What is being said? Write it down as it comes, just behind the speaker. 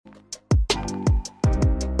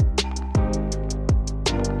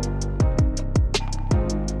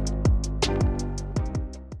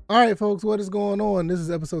All right, folks, what is going on? This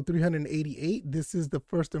is episode 388. This is the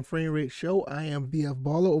First and Frame Rate Show. I am VF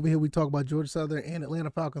Baller. Over here, we talk about Georgia Southern and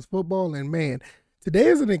Atlanta Falcons football. And man, today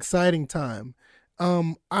is an exciting time.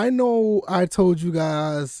 I know I told you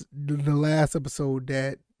guys the last episode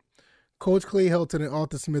that Coach Clay Helton and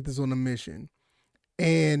Arthur Smith is on a mission.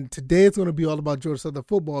 And today it's going to be all about Georgia Southern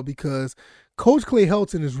football because Coach Clay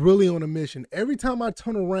Helton is really on a mission. Every time I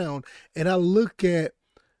turn around and I look at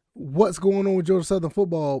what's going on with Georgia Southern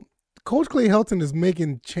football, Coach Clay Helton is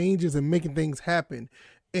making changes and making things happen.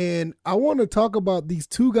 And I want to talk about these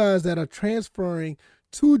two guys that are transferring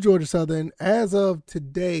to Georgia Southern as of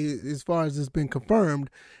today, as far as it's been confirmed.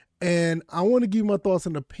 And I want to give my thoughts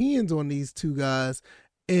and opinions on these two guys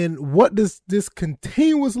and what does this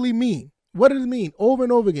continuously mean? What does it mean over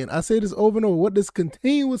and over again? I say this over and over. What does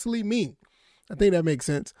continuously mean? I think that makes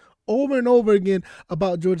sense. Over and over again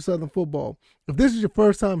about Georgia Southern football. If this is your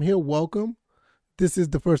first time here, welcome. This is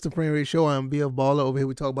the First and Frame Rate Show. I am VF Baller. Over here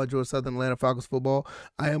we talk about Georgia Southern Atlanta Falcons football.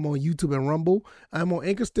 I am on YouTube and Rumble. I am on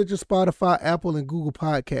Anchor, Stitcher, Spotify, Apple, and Google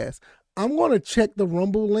Podcasts. I'm going to check the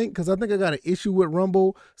Rumble link because I think I got an issue with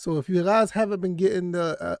Rumble. So if you guys haven't been getting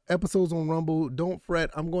the episodes on Rumble, don't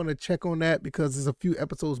fret. I'm going to check on that because there's a few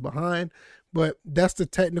episodes behind. But that's the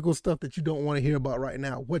technical stuff that you don't want to hear about right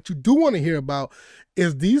now. What you do want to hear about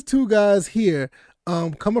is these two guys here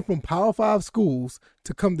coming from Power 5 schools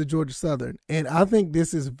to come to Georgia Southern. And I think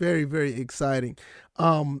this is very, very exciting.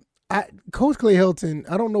 Coach Clay Helton,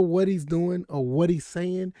 I don't know what he's doing or what he's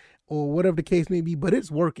saying or whatever the case may be, but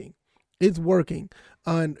it's working. It's working.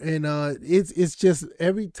 It's just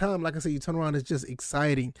every time, like I said, you turn around, it's just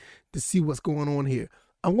exciting to see what's going on here.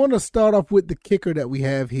 I want to start off with the kicker that we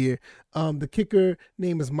have here. The kicker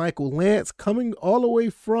name is Michael Lance, coming all the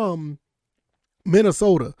way from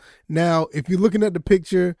Minnesota. Now, if you're looking at the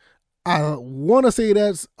picture, I want to say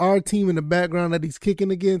that's our team in the background that he's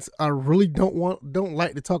kicking against. I really don't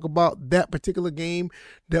like to talk about that particular game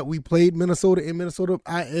that we played Minnesota in Minnesota.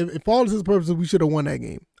 If all this is purposes, we should have won that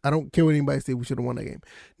game. I don't care what anybody say. We should have won that game.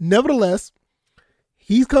 Nevertheless,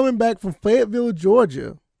 he's coming back from Fayetteville,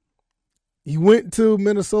 Georgia. He went to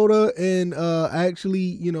Minnesota and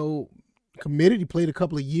actually, committed. He played a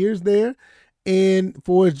couple of years there. And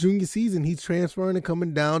for his junior season, he's transferring and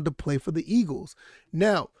coming down to play for the Eagles.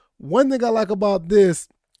 Now, one thing I like about this,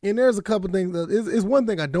 and there's a couple things, it's one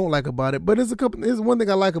thing I don't like about it, but there's one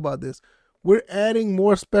thing I like about this. We're adding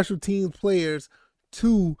more special teams players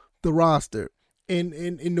to the roster. And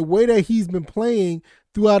in the way that he's been playing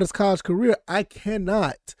throughout his college career, I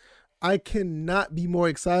cannot be more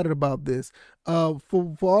excited about this.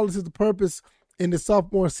 For all this is the purpose, in the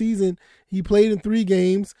sophomore season, he played in 3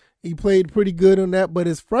 games. He played pretty good on that, but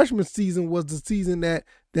his freshman season was the season that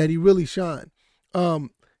he really shined.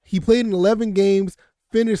 He played in 11 games,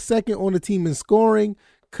 finished second on the team in scoring,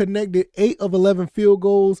 connected 8 of 11 field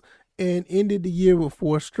goals, and ended the year with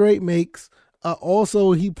 4 straight makes.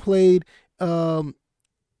 Also, he played, pretty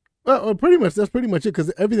much, that's pretty much it,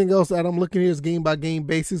 because everything else that I'm looking at is game-by-game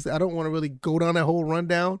basis. I don't want to really go down that whole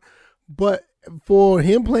rundown, but for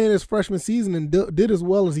him playing his freshman season and did as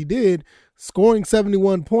well as he did, scoring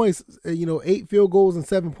 71 points, 8 field goals and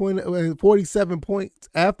 47 points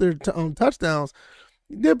after touchdowns,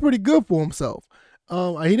 he did pretty good for himself.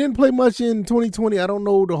 He didn't play much in 2020. I don't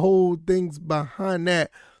know the whole things behind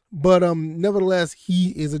that, but nevertheless, he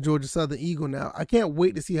is a Georgia Southern Eagle now. I can't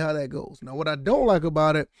wait to see how that goes. Now, what I don't like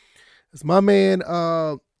about it is my man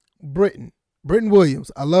Britton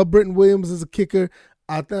Williams. I love Britton Williams as a kicker.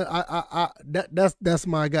 That's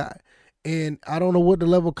my guy. And I don't know what the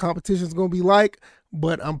level of competition is going to be like,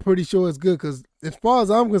 but I'm pretty sure it's good because as far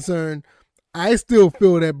as I'm concerned, I still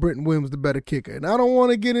feel that Britton Williams is the better kicker. And I don't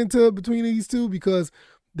want to get into between these two because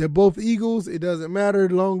they're both Eagles. It doesn't matter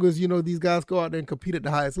as long as, these guys go out there and compete at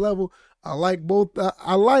the highest level. I like both.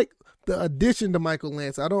 I like the addition to Michael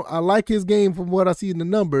Lance. I like his game from what I see in the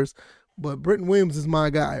numbers, but Britton Williams is my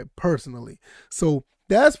guy personally. So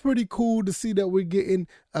that's pretty cool to see that we're getting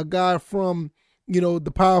a guy from,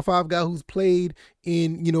 the Power 5 guy who's played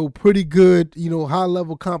in, pretty good,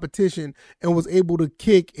 high-level competition and was able to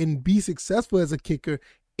kick and be successful as a kicker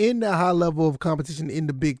in that high level of competition in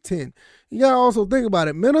the Big Ten. You got to also think about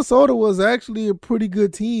it. Minnesota was actually a pretty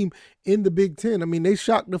good team in the Big Ten. I mean, they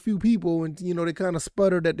shocked a few people and, they kind of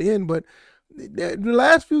sputtered at the end, but the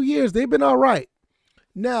last few years, they've been all right.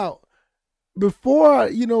 Now, before,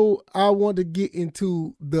 I want to get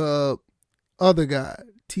into the other guy,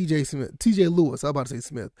 TJ Lewis. I'm about to say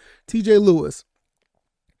Smith. TJ Lewis.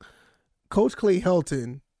 Coach Clay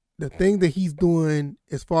Helton, the thing that he's doing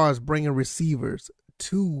as far as bringing receivers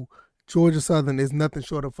to Georgia Southern is nothing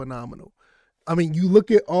short of phenomenal. I mean, you look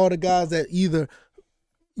at all the guys that either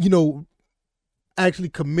you know, actually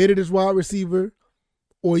committed as wide receiver,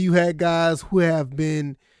 or you had guys who have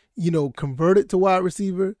been, converted to wide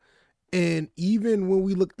receiver. And even when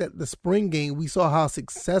we looked at the spring game, we saw how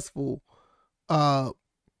successful,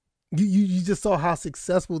 you just saw how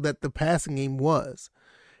successful that the passing game was.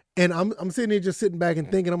 And I'm sitting there just sitting back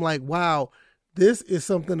and thinking, I'm like, wow, this is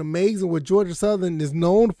something amazing. What Georgia Southern is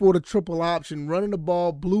known for, the triple option, running the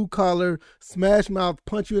ball, blue collar, smash mouth,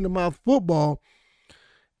 punch you in the mouth football.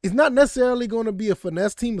 It's not necessarily going to be a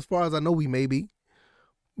finesse team, as far as I know we may be,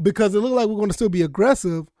 because it looks like we're going to still be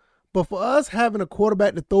aggressive. But for us, having a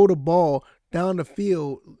quarterback to throw the ball down the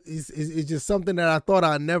field is just something that I thought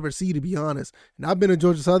I'd never see, to be honest. And I've been a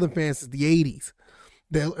Georgia Southern fan since the 80s,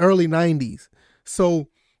 the early 90s. So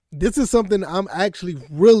this is something I'm actually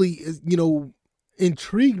really,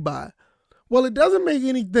 intrigued by. Well, it doesn't make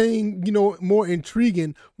anything, more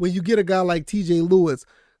intriguing when you get a guy like TJ Lewis,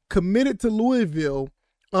 committed to Louisville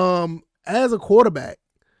as a quarterback.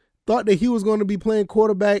 Thought that he was going to be playing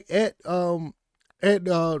quarterback at the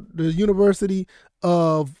University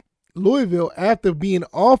of Louisville after being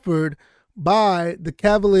offered by the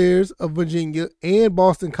Cavaliers of Virginia and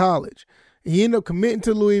Boston College. He ended up committing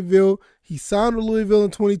to Louisville. He signed with Louisville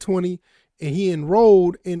in 2020, and he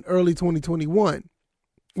enrolled in early 2021.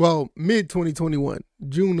 Well, mid-2021,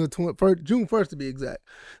 June 1st to be exact.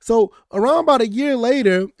 So around about a year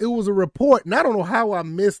later, it was a report, and I don't know how I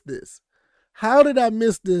missed this. How did I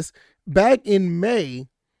miss this? Back in May,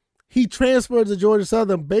 he transferred to Georgia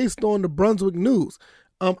Southern based on the Brunswick News.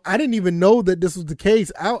 I didn't even know that this was the case.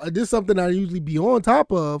 This is something I usually be on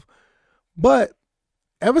top of. But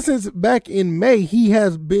ever since back in May, he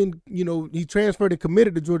has been, he transferred and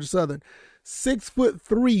committed to Georgia Southern. 6'3",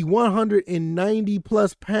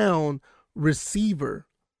 190+ pound receiver.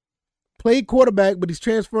 Played quarterback, but he's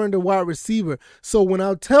transferring to wide receiver. So when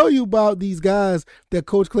I tell you about these guys that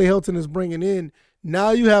Coach Clay Helton is bringing in,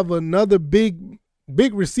 now you have another big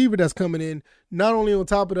receiver that's coming in, not only on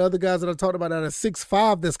top of the other guys that I talked about at a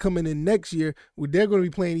 6'5" that's coming in next year, where they're going to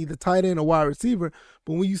be playing either tight end or wide receiver.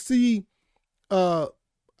 But when you see a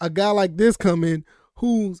guy like this come in,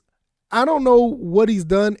 who's, I don't know what he's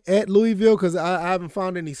done at Louisville, because I haven't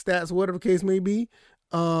found any stats, whatever the case may be.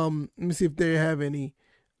 Let me see if they have any.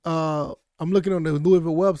 I'm looking on the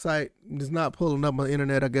Louisville website. It's not pulling up my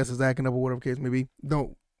internet. I guess it's acting up or whatever the case may be.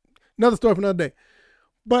 Another story for another day.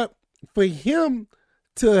 But for him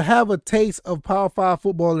to have a taste of Power 5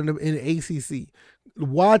 football in the ACC,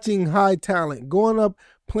 watching high talent, going up,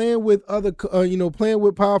 playing with other, playing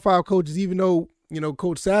with Power 5 coaches, even though,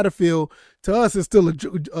 Coach Satterfield, to us, is still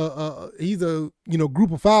he's a,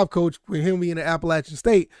 group of 5 coach, with him being at Appalachian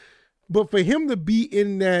State. But for him to be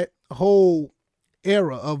in that whole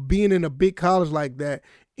era of being in a big college like that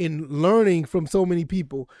and learning from so many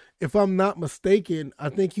people, if I'm not mistaken, I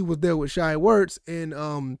think he was there with Shai Werts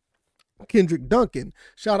and Kendrick Duncan.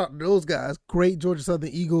 Shout out to those guys. Great Georgia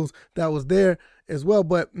Southern Eagles that was there as well.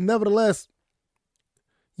 But nevertheless,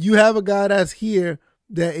 you have a guy that's here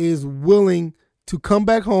that is willing to come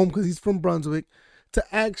back home, because he's from Brunswick, to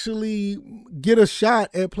actually get a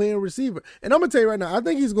shot at playing receiver. And I'm going to tell you right now, I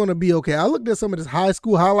think he's going to be okay. I looked at some of his high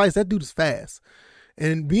school highlights. That dude is fast.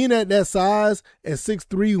 And being at that size, at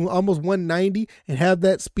 6'3", almost 190, and have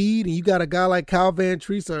that speed, and you got a guy like Kyle Van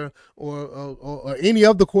Treese or any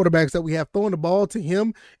of the quarterbacks that we have throwing the ball to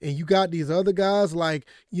him, and you got these other guys like,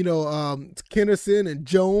 Kennerson and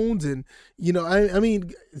Jones, and,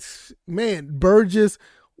 Burgess.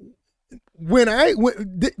 I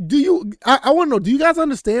want to know, do you guys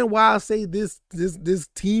understand why I say this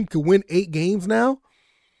team could win 8 games now?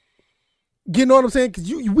 You know what I'm saying?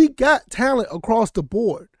 Because we got talent across the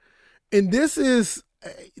board, and this is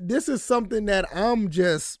something that I'm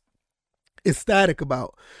just ecstatic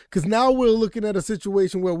about. Because now we're looking at a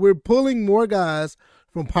situation where we're pulling more guys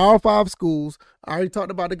from Power 5 schools. I already talked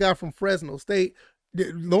about the guy from Fresno State.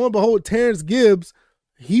 Lo and behold, Terrence Gibbs,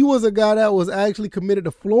 he was a guy that was actually committed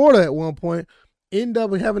to Florida at one point, ended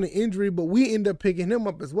up having an injury, but we ended up picking him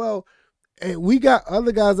up as well. And we got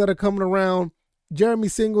other guys that are coming around. Jeremy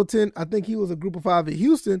Singleton, I think he was a group of 5 at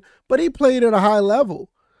Houston, but he played at a high level.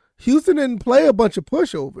 Houston didn't play a bunch of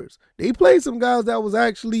pushovers. They played some guys that was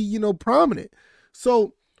actually, prominent.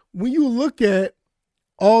 So when you look at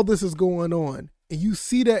all this is going on, and you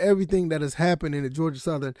see that everything that is happening at Georgia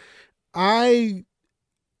Southern, I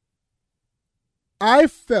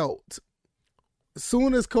felt as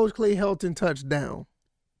soon as Coach Clay Helton touched down,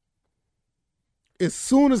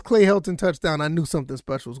 I knew something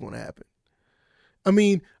special was going to happen. I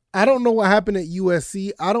mean, I don't know what happened at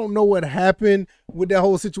USC. I don't know what happened with that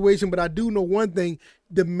whole situation, but I do know one thing.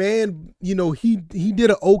 The man, he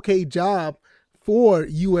did an okay job for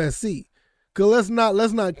USC. Cause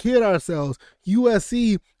let's not kid ourselves.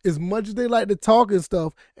 USC, as much as they like to talk and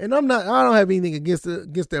stuff, and I don't have anything against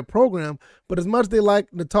their program, but as much as they like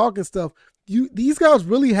the talk and stuff, these guys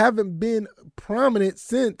really haven't been prominent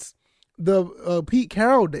since the Pete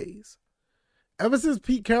Carroll days. Ever since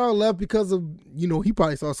Pete Carroll left because of, he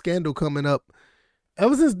probably saw scandal coming up.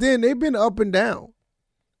 Ever since then, they've been up and down.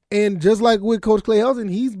 And just like with Coach Clay Helton,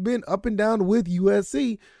 he's been up and down with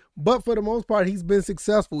USC. But for the most part, he's been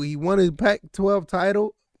successful. He won his Pac-12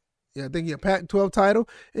 title. Yeah, I think he had a Pac-12 title.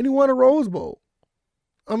 And he won a Rose Bowl.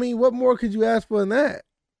 I mean, what more could you ask for than that?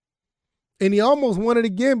 And he almost won it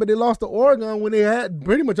again, but they lost to Oregon when they had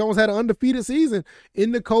pretty much almost had an undefeated season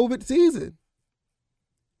in the COVID season.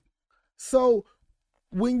 So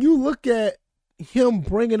when you look at him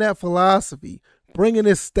bringing that philosophy, bringing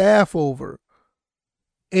his staff over,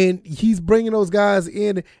 and he's bringing those guys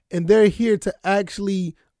in, and they're here to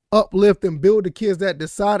actually uplift and build the kids that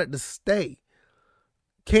decided to stay,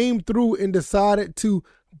 came through and decided to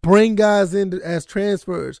bring guys in as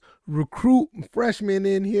transfers, recruit freshmen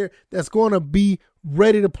in here that's going to be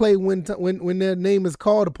ready to play when their name is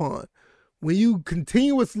called upon. When you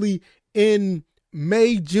continuously in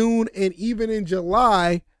May, June, and even in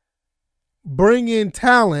July bring in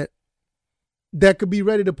talent that could be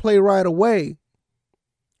ready to play right away.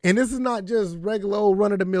 And this is not just regular old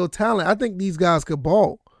run-of-the-mill talent. I think these guys could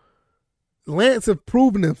ball. Lance have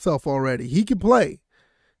proven himself already. He can play.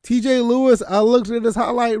 TJ Lewis, I looked at his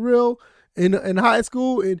highlight reel in high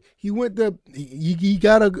school, and he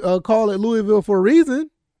got a call at Louisville for a reason.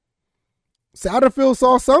 Satterfield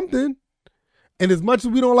saw something. And as much as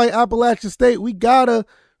we don't like Appalachian State, we got to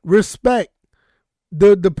respect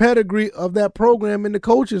the pedigree of that program and the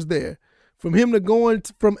coaches there. From him to going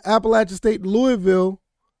from Appalachian State to Louisville,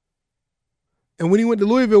 and when he went to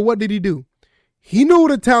Louisville, what did he do? He knew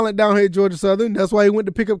the talent down here at Georgia Southern. That's why he went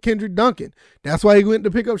to pick up Kendrick Duncan. That's why he went to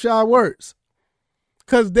pick up Shy Werts.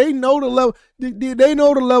 Because they know the level. They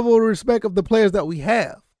know the level of respect of the players that we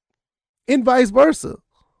have, and vice versa.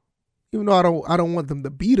 Even though I don't want them to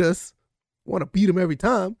beat us, I want to beat them every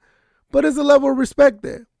time, but there's a level of respect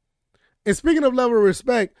there. And speaking of level of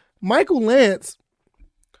respect, Michael Lance,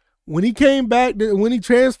 when he came back, when he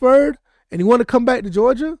transferred and he wanted to come back to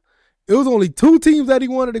Georgia, it was only two teams that he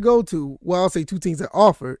wanted to go to. Well, I'll say two teams that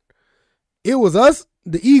offered. It was us,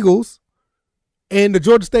 the Eagles, and the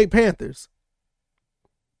Georgia State Panthers.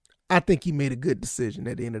 I think he made a good decision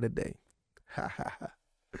at the end of the day.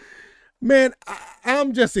 Man,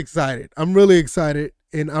 I'm just excited. I'm really excited,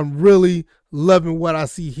 and I'm really loving what I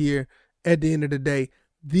see here at the end of the day.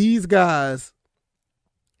 These guys,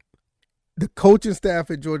 the coaching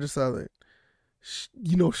staff at Georgia Southern,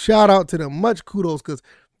 shout out to them. Much kudos, because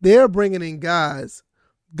they're bringing in guys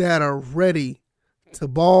that are ready to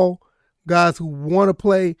ball, guys who want to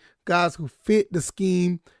play, guys who fit the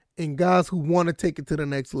scheme, and guys who want to take it to the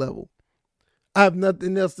next level. I have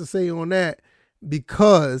nothing else to say on that,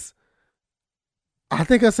 because I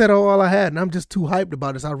think I said all I had, and I'm just too hyped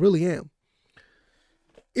about this. I really am.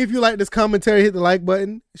 If you like this commentary, hit the like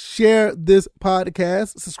button, share this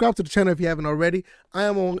podcast, subscribe to the channel if you haven't already. I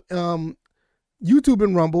am on YouTube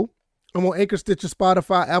and Rumble. I'm on Anchor, Stitcher,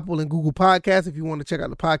 Spotify, Apple, and Google Podcasts if you want to check out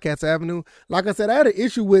the podcast avenue. Like I said, I had an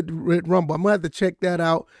issue with Rumble. I'm going to have to check that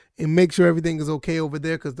out and make sure everything is okay over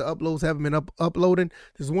there, because the uploads haven't been uploading.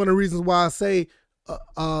 This is one of the reasons why I say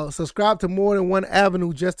subscribe to more than one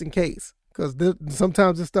avenue just in case. Because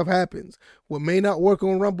sometimes this stuff happens. What may not work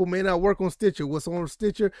on Rumble may not work on Stitcher. What's on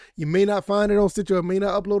Stitcher, you may not find it on Stitcher, or may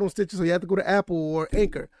not upload on Stitcher, so you have to go to Apple or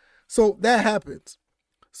Anchor. So that happens.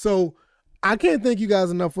 So I can't thank you guys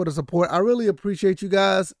enough for the support. I really appreciate you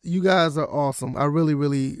guys. You guys are awesome. I really,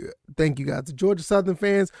 really thank you guys. The Georgia Southern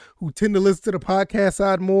fans who tend to listen to the podcast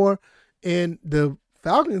side more, and the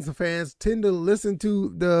Falcons fans tend to listen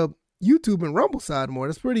to the YouTube and Rumble side more.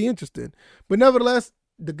 That's pretty interesting. But nevertheless,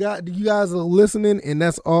 you guys are listening, and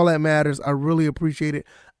that's all that matters. I really appreciate it.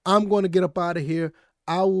 I'm going to get up out of here.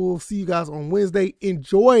 I will see you guys on Wednesday.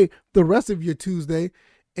 Enjoy the rest of your Tuesday.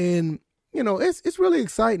 And, it's really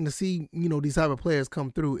exciting to see, these type of players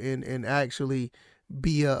come through and actually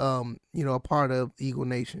be a part of Eagle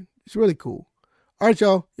Nation. It's really cool. All right,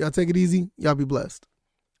 y'all. Y'all take it easy. Y'all be blessed.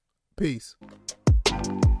 Peace.